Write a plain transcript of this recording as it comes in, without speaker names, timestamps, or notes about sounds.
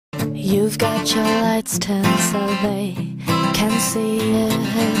You've got your lights turned so they can see you,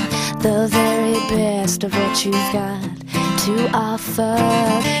 the very best of what you've got to offer.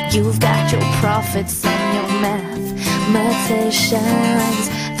 You've got your prophets and your mathematicians,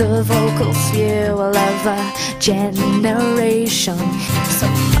 the vocal fuel of a generation. So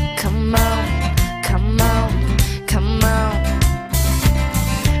come on, come on, come on,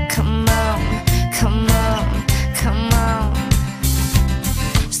 come on, come on, come on.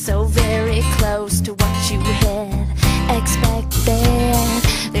 So very close to what you had expected.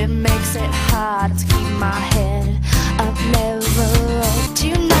 It makes it hard to keep my head up level.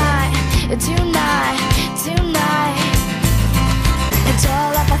 Tonight, tonight, tonight, it's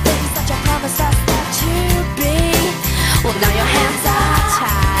all of the things that you promised us that you'd be. Well, now your hands are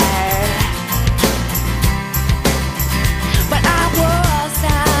tied. But I was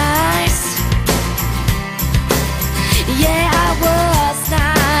nice. Yeah, I was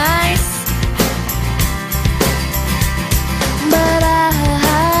nice. But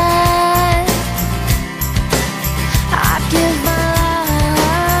I'd give my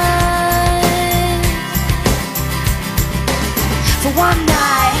life for one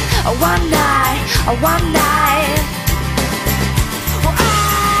night, one night, one night.